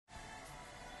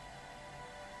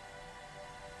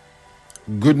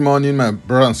Good morning, my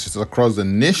brothers and sisters across the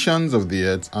nations of the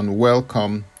earth, and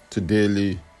welcome to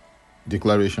Daily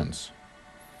Declarations.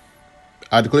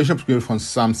 Our declaration is from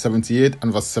Psalm 78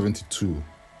 and verse 72,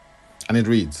 and it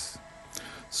reads,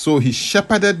 "So he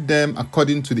shepherded them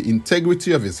according to the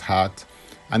integrity of his heart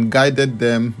and guided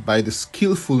them by the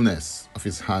skillfulness of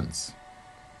his hands."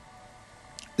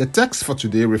 The text for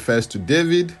today refers to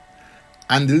David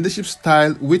and the leadership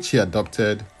style which he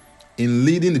adopted in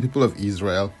leading the people of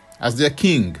Israel as their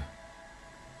king.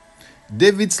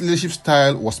 David's leadership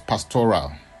style was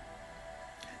pastoral.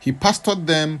 He pastored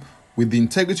them with the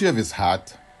integrity of his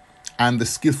heart and the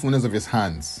skillfulness of his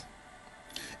hands.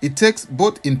 It takes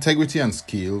both integrity and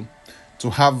skill to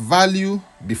have value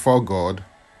before God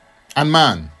and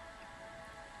man.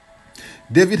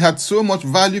 David had so much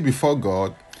value before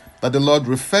God that the Lord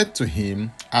referred to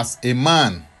him as a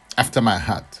man after my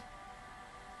heart.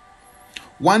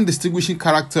 One distinguishing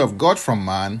character of God from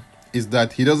man is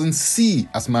that he doesn't see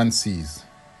as man sees.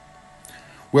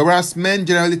 Whereas men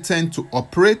generally tend to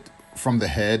operate from the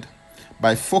head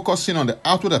by focusing on the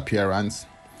outward appearance,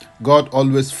 God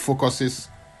always focuses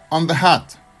on the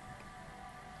heart.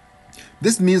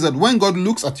 This means that when God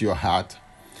looks at your heart,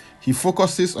 he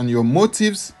focuses on your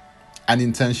motives and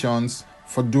intentions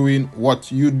for doing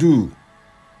what you do.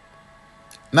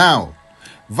 Now,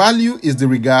 value is the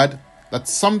regard that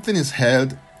something is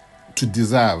held to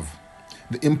deserve,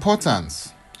 the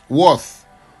importance, worth,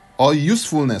 or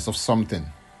usefulness of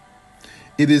something.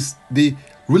 It is the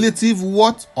relative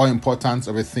worth or importance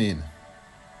of a thing.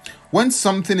 When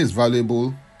something is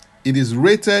valuable, it is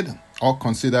rated or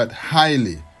considered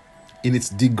highly in its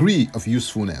degree of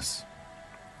usefulness.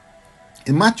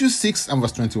 In Matthew 6 and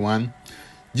verse 21,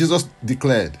 Jesus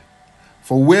declared,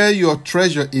 "For where your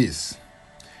treasure is,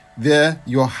 there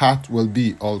your heart will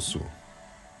be also."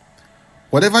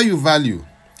 Whatever you value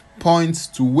points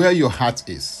to where your heart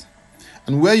is,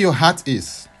 and where your heart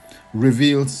is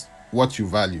reveals what you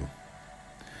value.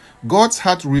 God's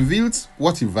heart reveals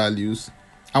what he values,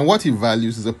 and what he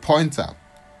values is a pointer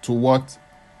to what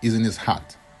is in his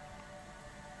heart.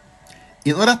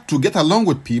 In order to get along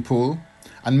with people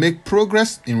and make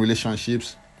progress in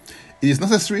relationships, it is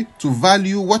necessary to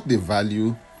value what they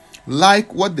value,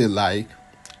 like what they like,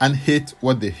 and hate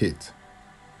what they hate.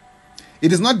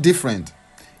 It is not different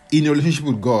in your relationship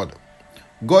with God.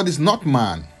 God is not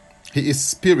man, he is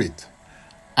spirit.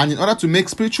 And in order to make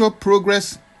spiritual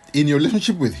progress in your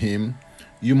relationship with him,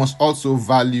 you must also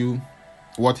value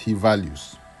what he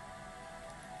values.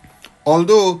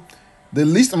 Although the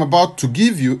list I'm about to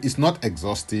give you is not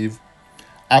exhaustive,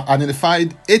 I've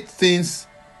identified 8 things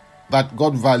that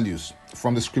God values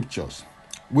from the scriptures,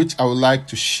 which I would like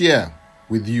to share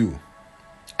with you.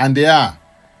 And they are: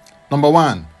 number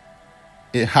 1,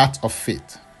 a heart of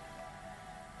faith.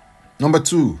 Number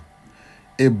 2,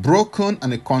 a broken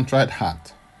and a contrite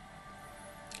heart.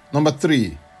 Number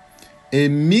 3, a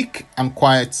meek and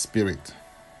quiet spirit.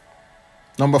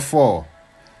 Number 4,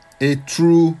 a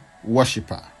true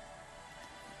worshiper.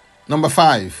 Number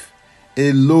 5,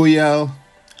 a loyal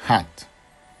heart.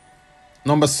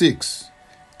 Number 6,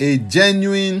 a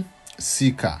genuine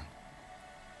seeker.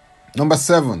 Number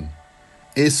 7,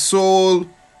 a soul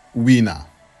winner.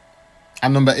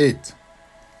 And number 8,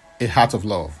 a heart of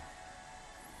love.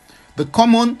 The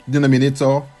common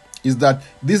denominator is that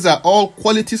these are all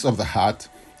qualities of the heart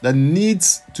that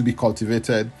needs to be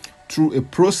cultivated through a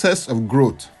process of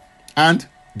growth and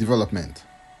development.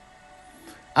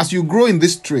 As you grow in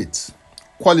these traits,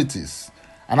 qualities,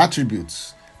 and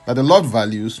attributes that the Lord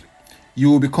values, you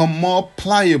will become more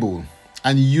pliable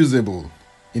and usable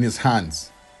in his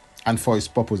hands and for his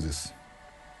purposes.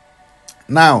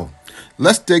 Now,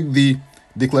 let's take the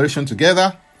declaration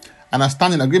together, and I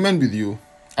stand in agreement with you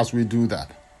as we do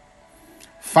that.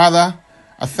 Father,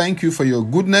 I thank you for your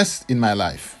goodness in my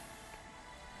life.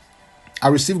 I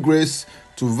receive grace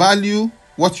to value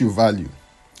what you value,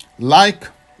 like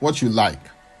what you like,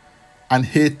 and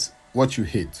hate what you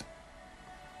hate.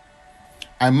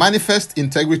 I manifest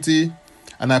integrity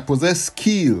and I possess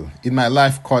skill in my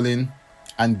life calling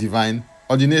and divine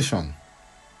ordination.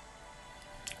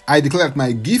 I declare that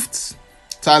my gifts,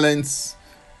 talents,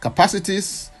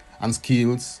 capacities, and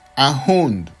skills are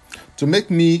honed to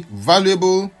make me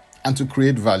valuable and to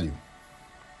create value.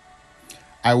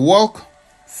 I walk,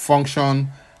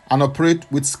 function, and operate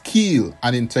with skill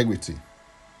and integrity.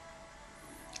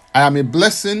 I am a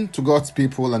blessing to God's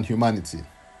people and humanity.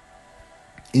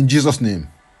 In Jesus' name,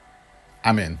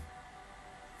 amen.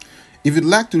 If you'd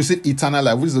like to receive eternal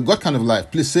life, which is a God kind of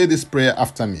life, please say this prayer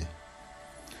after me.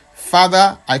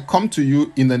 Father, I come to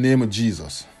you in the name of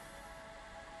Jesus.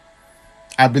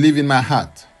 I believe in my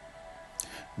heart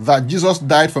that Jesus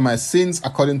died for my sins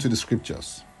according to the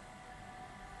scriptures.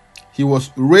 He was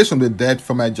raised from the dead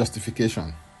for my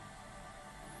justification.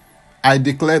 I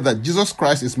declare that Jesus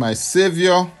Christ is my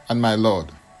Savior and my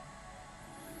Lord.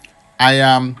 I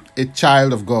am a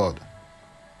child of God.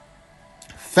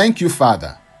 Thank you,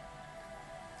 Father.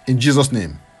 In Jesus'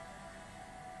 name.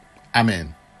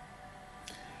 Amen.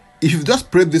 If you've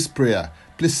just prayed this prayer,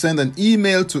 please send an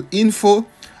email to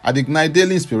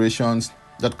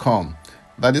info@ignitedailyinspirations.com.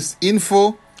 That is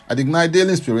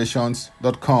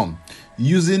info@ignitedailyinspirations.com,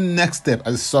 using next step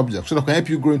as a subject so that I can help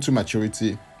you grow into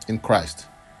maturity in Christ.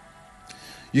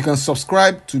 You can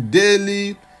subscribe to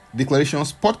Daily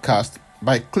Declarations podcast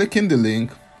by clicking the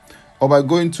link or by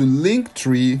going to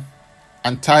Linktree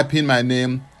and type in my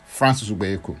name, Francis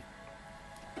Ugbeku.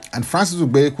 And Francis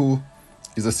Ugbeku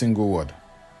is a single word.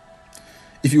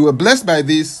 If you were blessed by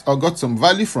this or got some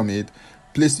value from it,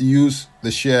 please use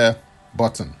the share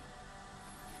button.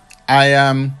 I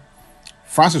am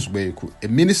Francis Ugbeku, a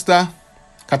minister,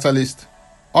 catalyst,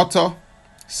 author,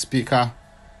 speaker,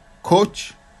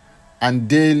 coach, and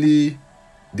Daily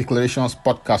Declarations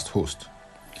podcast host.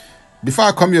 Before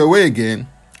I come your way again,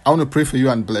 I want to pray for you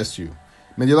and bless you.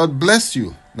 May the Lord bless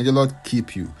you. May the Lord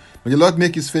keep you. May the Lord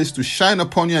make his face to shine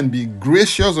upon you and be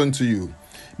gracious unto you.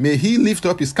 May he lift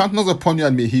up his countenance upon you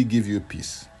and may he give you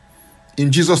peace.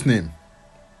 In Jesus' name,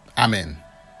 amen.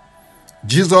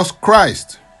 Jesus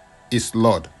Christ is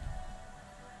Lord.